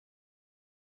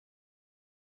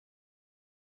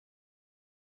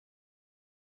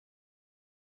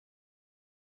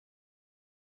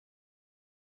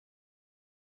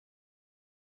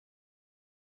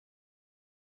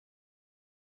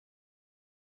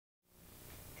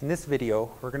In this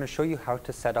video, we're going to show you how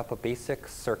to set up a basic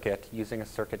circuit using a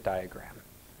circuit diagram.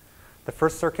 The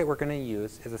first circuit we're going to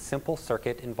use is a simple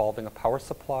circuit involving a power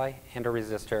supply and a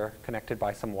resistor connected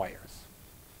by some wires.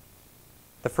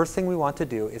 The first thing we want to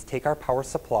do is take our power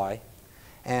supply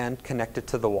and connect it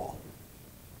to the wall.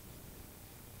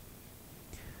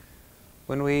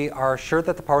 When we are sure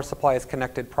that the power supply is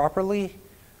connected properly,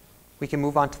 we can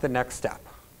move on to the next step.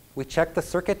 We check the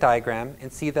circuit diagram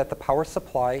and see that the power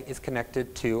supply is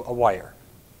connected to a wire.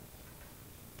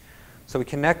 So we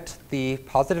connect the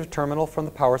positive terminal from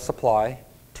the power supply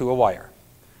to a wire.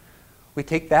 We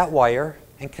take that wire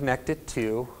and connect it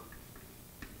to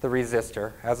the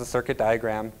resistor as the circuit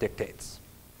diagram dictates.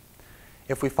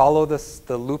 If we follow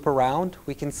the loop around,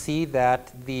 we can see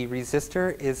that the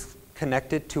resistor is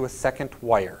connected to a second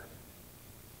wire.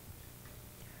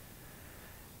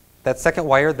 That second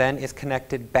wire then is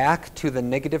connected back to the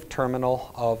negative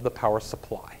terminal of the power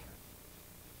supply.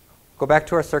 Go back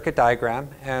to our circuit diagram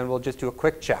and we'll just do a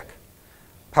quick check.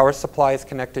 Power supply is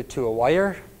connected to a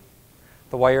wire.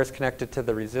 The wire is connected to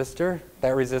the resistor.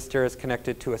 That resistor is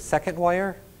connected to a second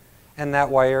wire. And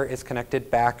that wire is connected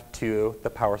back to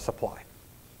the power supply.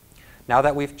 Now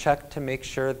that we've checked to make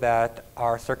sure that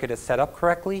our circuit is set up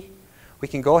correctly, we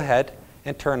can go ahead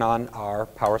and turn on our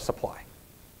power supply.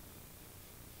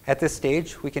 At this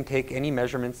stage, we can take any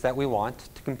measurements that we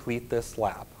want to complete this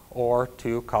lab or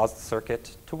to cause the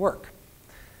circuit to work.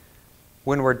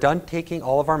 When we're done taking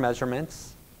all of our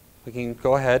measurements, we can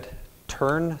go ahead,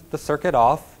 turn the circuit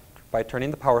off by turning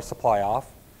the power supply off.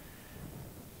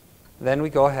 Then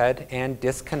we go ahead and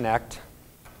disconnect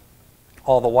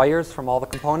all the wires from all the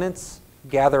components,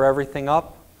 gather everything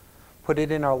up, put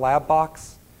it in our lab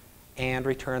box, and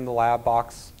return the lab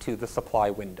box to the supply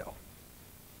window.